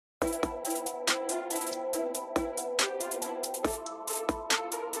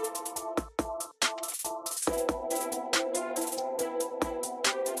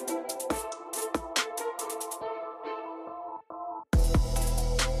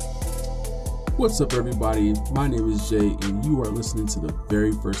What's up, everybody? My name is Jay, and you are listening to the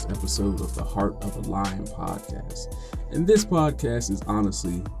very first episode of the Heart of a Lion podcast. And this podcast is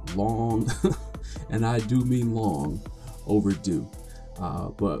honestly long, and I do mean long, overdue.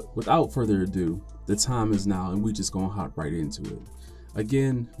 But without further ado, the time is now, and we just gonna hop right into it.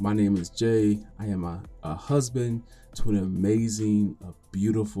 Again, my name is Jay. I am a husband to an amazing, a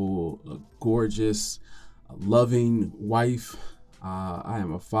beautiful, a gorgeous, a loving wife. I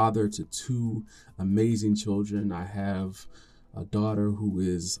am a father to two amazing children. I have a daughter who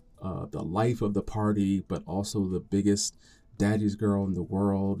is the life of the party, but also the biggest daddy's girl in the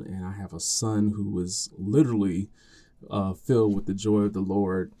world. And I have a son who is literally filled with the joy of the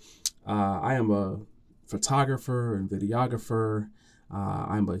Lord. I am a photographer and videographer.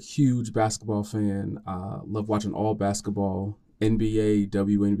 I'm a huge basketball fan. Love watching all basketball, NBA,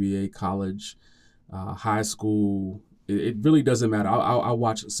 WNBA, college, high school. It really doesn't matter. I'll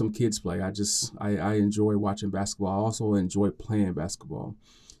watch some kids play. I enjoy watching basketball. I also enjoy playing basketball.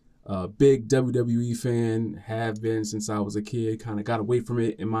 Big WWE fan, have been since I was a kid. Kind of got away from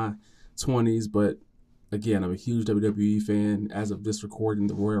it in my 20s, but again, I'm a huge WWE fan. As of this recording,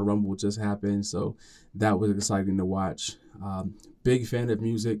 the Royal Rumble just happened, so that was exciting to watch. Big fan of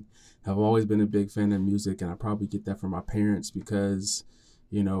music. Have always been a big fan of music, and I probably get that from my parents because,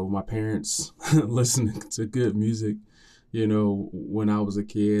 you know, my parents listening to good music, you know, when I was a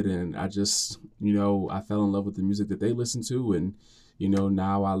kid, and I just, you know, I fell in love with the music that they listened to, and, you know,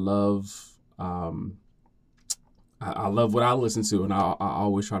 now I love, I love what I listen to, and I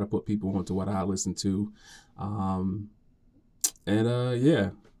always try to put people onto what I listen to, yeah,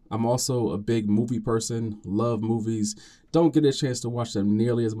 I'm also a big movie person, love movies, don't get a chance to watch them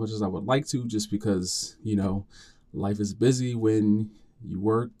nearly as much as I would like to, just because, you know, life is busy when you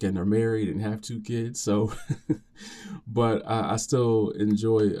work and are married and have two kids. So, but I still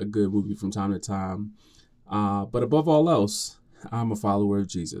enjoy a good movie from time to time. But above all else, I'm a follower of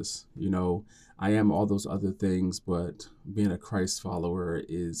Jesus. You know, I am all those other things, but being a Christ follower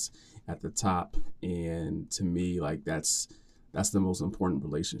is at the top. And to me, like that's the most important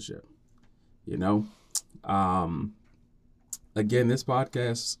relationship, you know? Again, this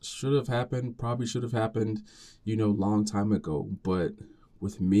podcast probably should have happened, you know, long time ago. But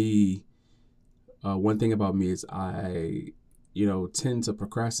with me, one thing about me is I, you know, tend to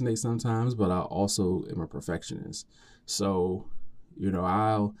procrastinate sometimes, but I also am a perfectionist. So, you know,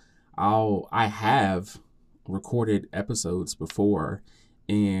 I have recorded episodes before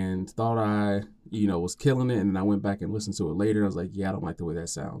and thought I, you know, was killing it. And then I went back and listened to it later. I was like, yeah, I don't like the way that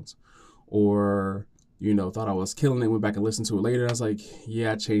sounds. Or, you know, thought I was killing it, went back and listened to it later. I was like,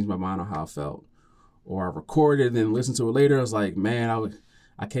 yeah, I changed my mind on how I felt. Or I recorded and then listened to it later. I was like, man,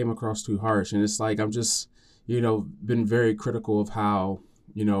 I came across too harsh. And it's like, I'm just, you know, been very critical of how,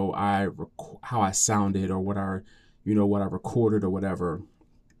 you know, how I sounded or what I recorded or whatever.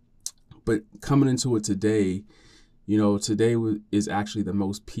 But coming into it today, you know, today is actually the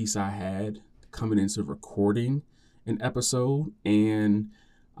most peace I had coming into recording an episode. And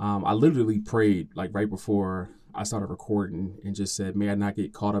I literally prayed like right before I started recording and just said, may I not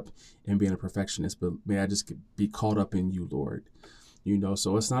get caught up in being a perfectionist, but may I just be caught up in you, Lord. You know,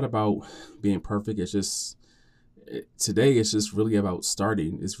 so it's not about being perfect. It's just, today it's just really about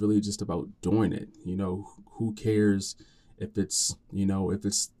starting. It's really just about doing it. You know, who cares if it's, you know, if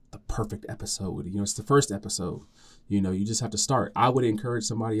it's the perfect episode, you know, it's the first episode, you know, you just have to start. I would encourage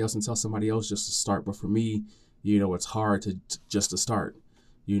somebody else and tell somebody else just to start. But for me, you know, it's hard to just to start,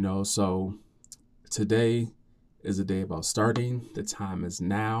 you know, so today is a day about starting. The time is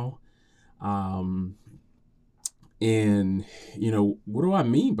now. And, you know, what do I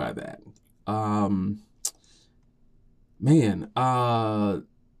mean by that? Where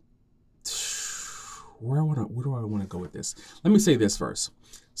do I want to go with this? Let me say this first.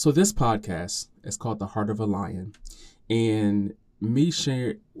 So this podcast is called The Heart of a Lion, and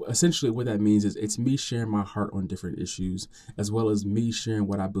essentially what that means is it's me sharing my heart on different issues, as well as me sharing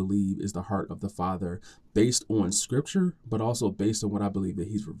what I believe is the heart of the Father based on scripture, but also based on what I believe that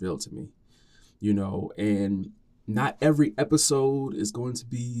he's revealed to me, you know, and not every episode is going to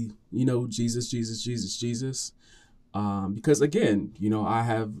be, you know, Jesus. Because again, you know, I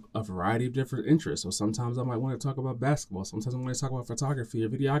have a variety of different interests. So sometimes I might want to talk about basketball. Sometimes I want to talk about photography or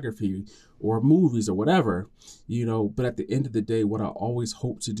videography or movies or whatever, you know, but at the end of the day, what I always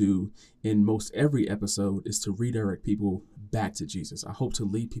hope to do in most every episode is to redirect people back to Jesus. I hope to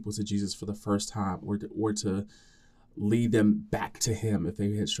lead people to Jesus for the first time or to lead them back to him if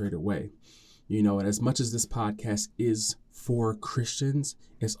they had strayed away. And as much as this podcast is for Christians,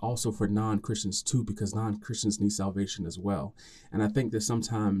 it's also for non-Christians too, because non-Christians need salvation as well. And I think that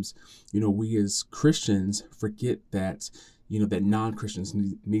sometimes, we as Christians forget that, that non-Christians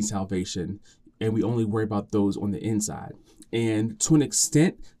need salvation, and we only worry about those on the inside. And to an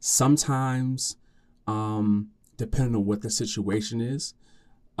extent, sometimes, depending on what the situation is,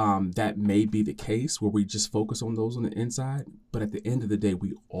 that may be the case where we just focus on those on the inside. But at the end of the day,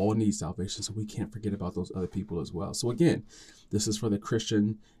 we all need salvation, so we can't forget about those other people as well. So again, this is for the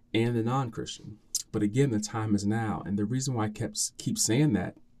Christian and the non-Christian. But again, the time is now. And the reason why I keep saying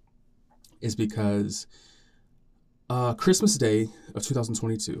that is because Christmas Day of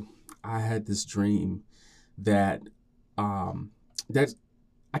 2022, I had this dream that sometimes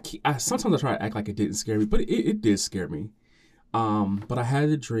I try to act like it didn't scare me, but it did scare me. But I had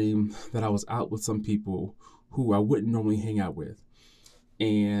a dream that I was out with some people who I wouldn't normally hang out with,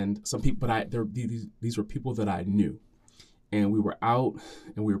 and some people, but these were people that I knew, and we were out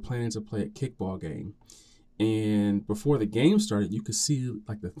and we were planning to play a kickball game. And before the game started, you could see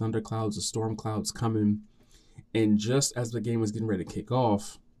like the thunderclouds, the storm clouds coming, and just as the game was getting ready to kick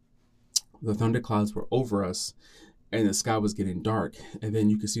off, the thunderclouds were over us, and the sky was getting dark, and then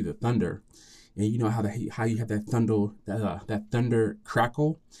you could see the thunder. And you know how you have that thunder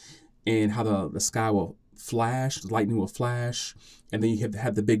crackle, and how the sky will flash, the lightning will flash, and then you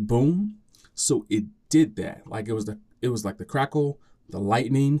have the big boom. So it did that. Like it was like the crackle, the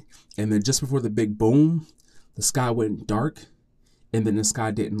lightning, and then just before the big boom, the sky went dark, and then the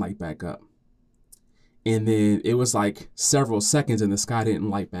sky didn't light back up. And then it was like several seconds and the sky didn't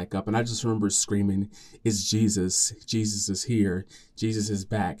light back up. And I just remember screaming, "It's Jesus. Jesus is here. Jesus is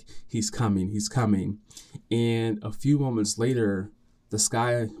back. He's coming. He's coming." And a few moments later, the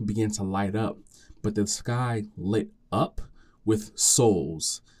sky began to light up, but the sky lit up with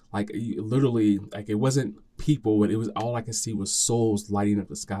souls. Like literally, like it wasn't people, but it was all I could see was souls lighting up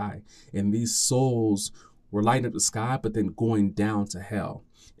the sky. And these souls were lighting up the sky, but then going down to hell.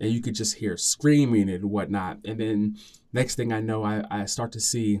 And you could just hear screaming and whatnot. And then next thing I know, I start to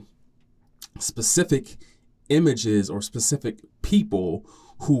see specific images or specific people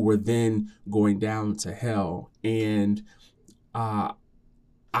who were then going down to hell. And I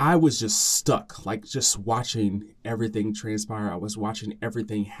was just stuck, like just watching everything transpire. I was watching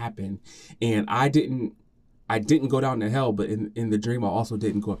everything happen. And I didn't go down to hell, but in the dream, I also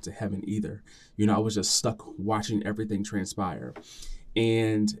didn't go up to heaven either. I was just stuck watching everything transpire.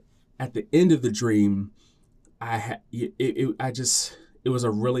 And at the end of the dream, it was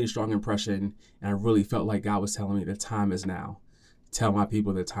a really strong impression, and I really felt like God was telling me the time is now. Tell my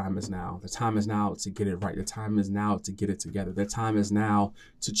people the time is now. The time is now to get it right. The time is now to get it together. The time is now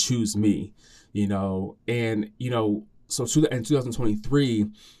to choose me, So in 2023,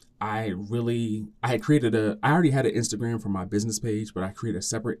 I already had an Instagram for my business page, but I created a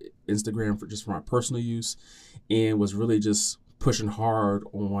separate Instagram for my personal use, and was really just pushing hard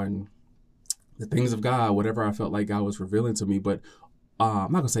on the things of God, whatever I felt like God was revealing to me. But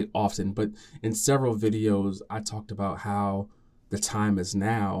I'm not going to say often, but in several videos, I talked about how the time is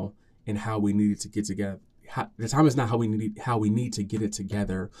now and how we needed to get together. The time is now how we need to get it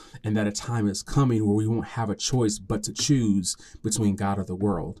together, and that a time is coming where we won't have a choice but to choose between God or the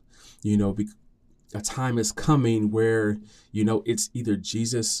world. A time is coming where, it's either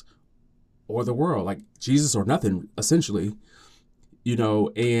Jesus or the world, like Jesus or nothing, essentially.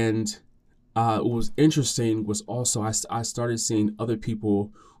 And what was interesting was also I started seeing other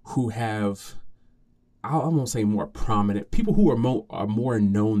people who have, I won't say more prominent, people who are more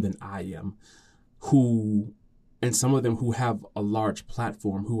known than I am, and some of them who have a large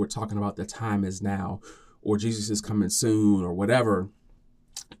platform, who were talking about the time is now, or Jesus is coming soon, or whatever.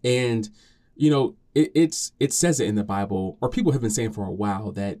 And, it says it in the Bible, or people have been saying for a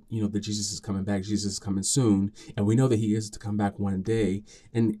while that, that Jesus is coming back, Jesus is coming soon. And we know that he is to come back one day.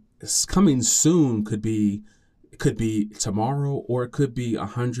 And coming soon could be tomorrow, or it could be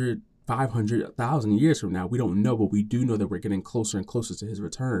 100, 500, 1,000 years from now. We don't know, but we do know that we're getting closer and closer to his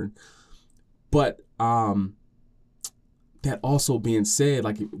return. But that also being said,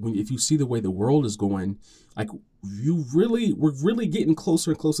 like if you see the way the world is going, like we're really getting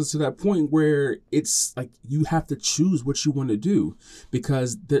closer and closer to that point where it's like you have to choose what you want to do,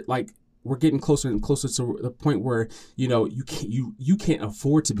 because we're getting closer and closer to the point where you can't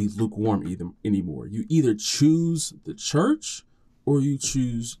afford to be lukewarm anymore. You either choose the church or you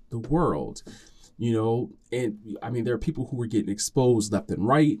choose the world. And I mean, there are people who are getting exposed left and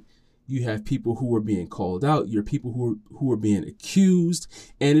right. You have people who are being called out. You have people who are being accused.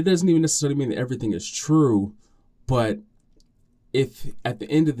 And it doesn't even necessarily mean that everything is true. But if at the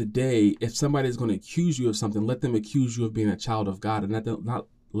end of the day, if somebody is going to accuse you of something, let them accuse you of being a child of God, and not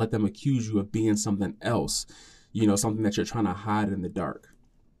let them accuse you of being something else, something that you're trying to hide in the dark.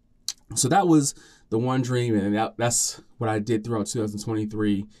 So that was the one dream, and that's what I did throughout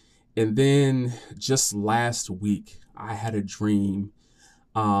 2023. And then just last week, I had a dream.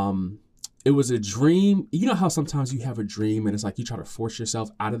 It was a dream. You know how sometimes you have a dream and it's like you try to force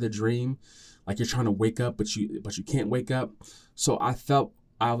yourself out of the dream, like you're trying to wake up, but you can't wake up. So I felt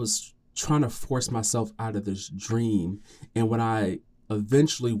I was trying to force myself out of this dream. And when I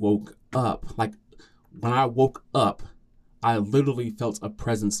eventually woke up, I literally felt a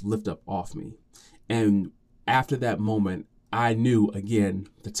presence lift up off me. And after that moment, I knew, again,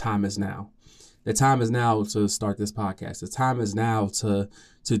 the time is now. The time is now to start this podcast. The time is now to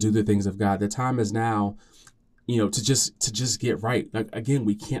do the things of God. The time is now, to just get right. Like, again,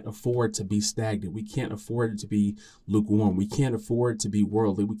 we can't afford to be stagnant. We can't afford to be lukewarm. We can't afford to be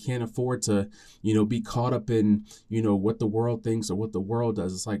worldly. We can't afford to, be caught up in, what the world thinks or what the world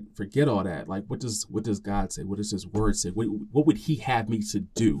does. It's like, forget all that. Like, what does God say? What does his word say? What would he have me to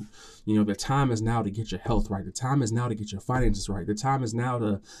do? The time is now to get your health right. The time is now to get your finances right. The time is now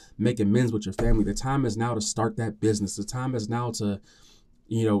to make amends with your family. The time is now to start that business. The time is now to,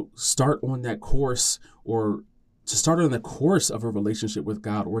 start on that course, or to start on the course of a relationship with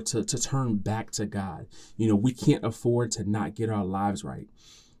God, or to turn back to God. We can't afford to not get our lives right.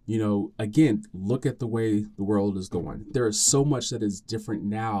 Again, look at the way the world is going. There is so much that is different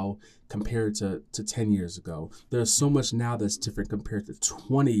now compared to 10 years ago. There's so much now that's different compared to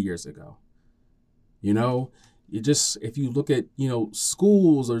 20 years ago. If you look at,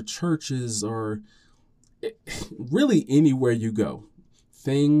 schools or churches or really anywhere you go,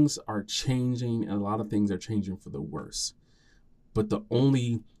 things are changing, and a lot of things are changing for the worse. But the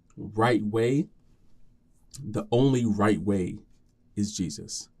only right way is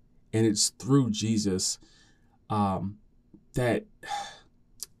Jesus. And it's through Jesus, through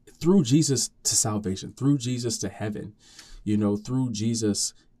Jesus to salvation, through Jesus to heaven. Through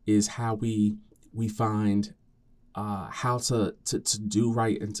Jesus is how we find how to do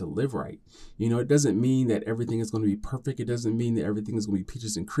right and to live right. It doesn't mean that everything is going to be perfect. It doesn't mean that everything is going to be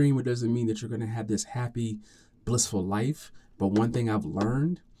peaches and cream. It doesn't mean that you're going to have this happy, blissful life. But one thing I've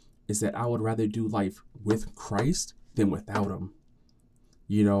learned is that I would rather do life with Christ than without him.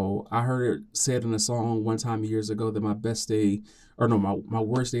 I heard it said in a song one time years ago that my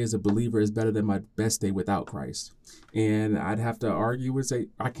worst day as a believer is better than my best day without Christ. And I'd have to argue and say,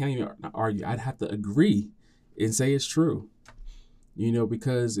 I can't even argue. I'd have to agree and say it's true,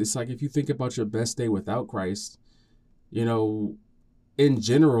 because it's like, if you think about your best day without Christ, in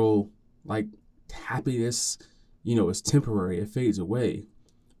general, like, happiness, is temporary. It fades away.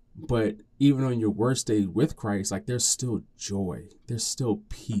 But even on your worst day with Christ, like, there's still joy. There's still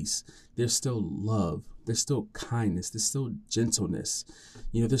peace. There's still love. There's still kindness. There's still gentleness.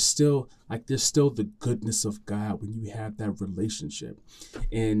 There's still the goodness of God when you have that relationship.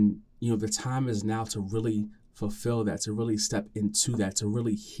 And, the time is now to really fulfill that, to really step into that, to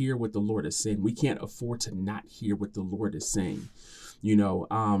really hear what the Lord is saying. We can't afford to not hear what the Lord is saying.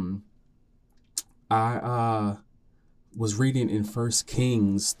 I was reading in 1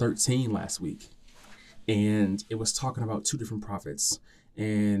 Kings 13 last week, and it was talking about two different prophets.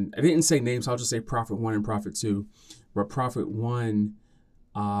 And I didn't say names, so I'll just say Prophet 1 and Prophet 2. But Prophet 1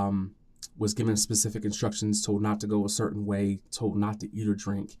 was given specific instructions, told not to go a certain way, told not to eat or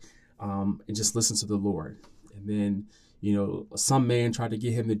drink, and just listen to the Lord. And then, some man tried to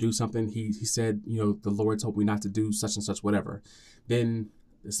get him to do something. He said, the Lord told me not to do such and such, whatever. Then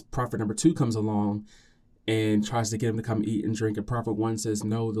this prophet number 2 comes along and tries to get him to come eat and drink. And Prophet 1 says,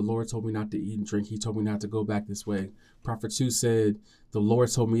 no, the Lord told me not to eat and drink. He told me not to go back this way. Prophet 2 said, the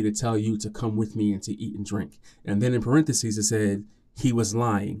Lord told me to tell you to come with me and to eat and drink. And then in parentheses, it said he was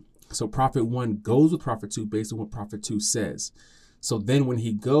lying. So Prophet 1 goes with Prophet 2 based on what Prophet 2 says. So then when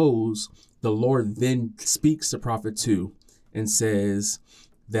he goes, the Lord then speaks to Prophet 2 and says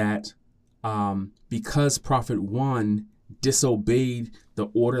that because Prophet 1 disobeyed the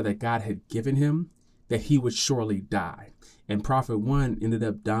order that God had given him, that he would surely die. And Prophet 1 ended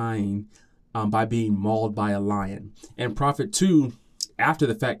up dying by being mauled by a lion. And Prophet 2, after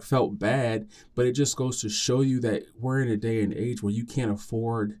the fact, felt bad, but it just goes to show you that we're in a day and age where you can't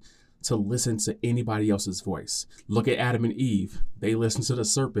afford to listen to anybody else's voice. Look at Adam and Eve. They listened to the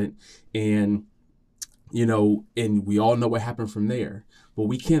serpent, and and we all know what happened from there. But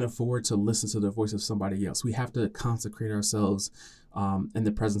we can't afford to listen to the voice of somebody else. We have to consecrate ourselves in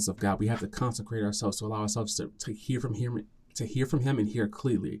the presence of God. We have to consecrate ourselves to allow ourselves to hear from him and hear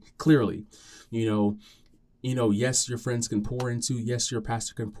clearly. yes, your friends can pour into, yes, your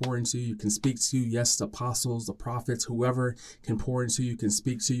pastor can pour into you, can speak to you. Yes, the apostles, the prophets, whoever can pour into you, can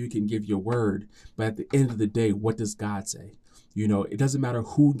speak to you, can give you a word. But at the end of the day, what does God say? It doesn't matter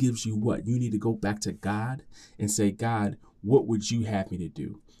who gives you what. You need to go back to God and say, God, what would you have me to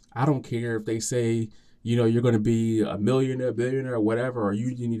do? I don't care if they say, you're going to be a millionaire, billionaire, or whatever, or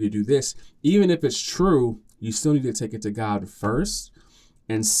you need to do this. Even if it's true, you still need to take it to God first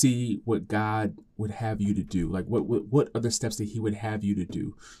and see what God would have you to do. Like what are the steps that he would have you to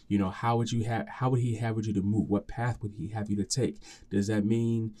do? How would he have you to move? What path would he have you to take? Does that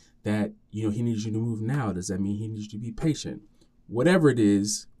mean that, he needs you to move now? Does that mean he needs you to be patient? Whatever it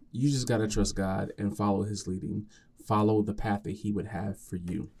is, you just got to trust God and follow his leading, follow the path that he would have for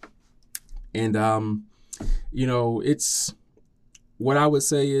you. And, it's what I would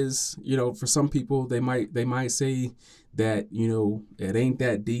say is, for some people, they might say that, it ain't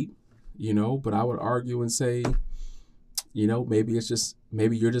that deep, but I would argue and say, maybe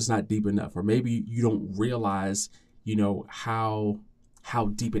you're just not deep enough, or maybe you don't realize, how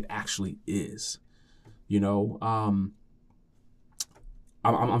deep it actually is.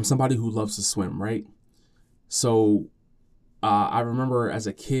 I'm somebody who loves to swim, right? So I remember as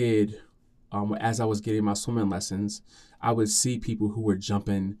a kid, as I was getting my swimming lessons, I would see people who were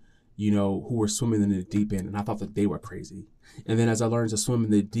jumping, who were swimming in the deep end, and I thought that they were crazy. And then as I learned to swim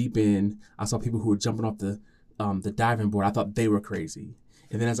in the deep end, I saw people who were jumping off the diving board. I thought they were crazy.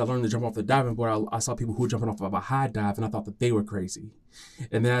 And then as I learned to jump off the diving board, I saw people who were jumping off of a high dive, and I thought that they were crazy.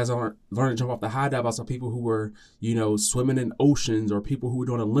 And then as I learned to jump off the high dive, I saw people who were, swimming in oceans, or people who were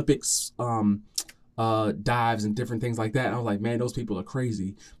doing Olympics dives and different things like that. And I was like, man, those people are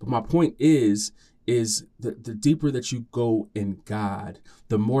crazy. But my point is the deeper that you go in God,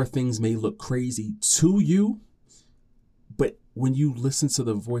 the more things may look crazy to you. But when you listen to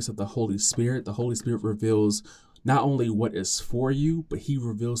the voice of the Holy Spirit reveals not only what is for you, but he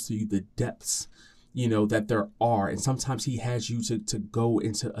reveals to you the depths, that there are. And sometimes he has you to go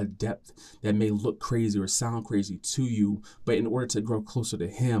into a depth that may look crazy or sound crazy to you. But in order to grow closer to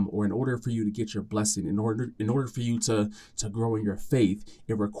him, or in order for you to get your blessing, in order for you to grow in your faith,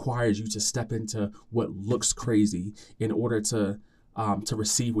 it requires you to step into what looks crazy in order to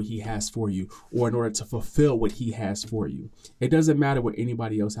receive what he has for you, or in order to fulfill what he has for you. It doesn't matter what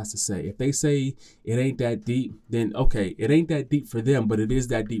anybody else has to say. If they say it ain't that deep, then okay, it ain't that deep for them, but it is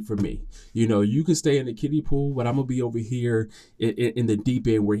that deep for me. You can stay in the kiddie pool, but I'm going to be over here in the deep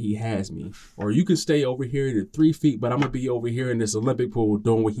end where he has me. Or you can stay over here in the 3 feet, but I'm going to be over here in this Olympic pool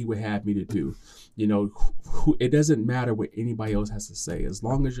doing what he would have me to do. It doesn't matter what anybody else has to say. As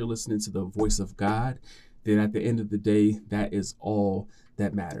long as you're listening to the voice of God, then at the end of the day, that is all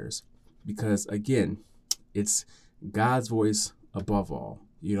that matters. Because again, it's God's voice above all.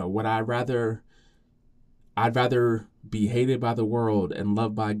 I'd rather be hated by the world and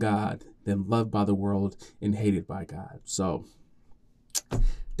loved by God than loved by the world and hated by God. So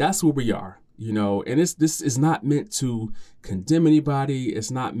that's where we are, and this is not meant to condemn anybody.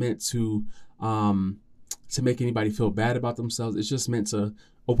 It's not meant to make anybody feel bad about themselves. It's just meant to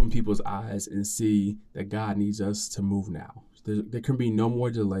open people's eyes and see that God needs us to move now. There can be no more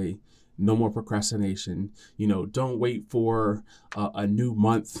delay, no more procrastination. Don't wait for a new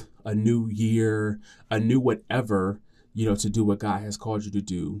month, a new year, a new whatever, to do what God has called you to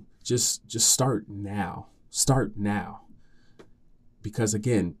do. Just start now. Start now. Because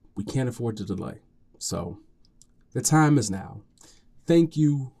again, we can't afford to delay. So the time is now. Thank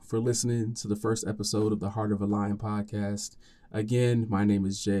you for listening to the first episode of the Heart of a Lion podcast. Again, my name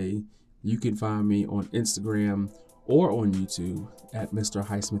is Jay. You can find me on Instagram or on YouTube at Mr.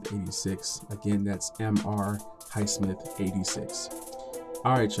 Highsmith86. Again, that's Mr. Highsmith86.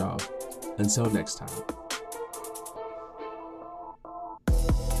 All right, y'all. Until next time.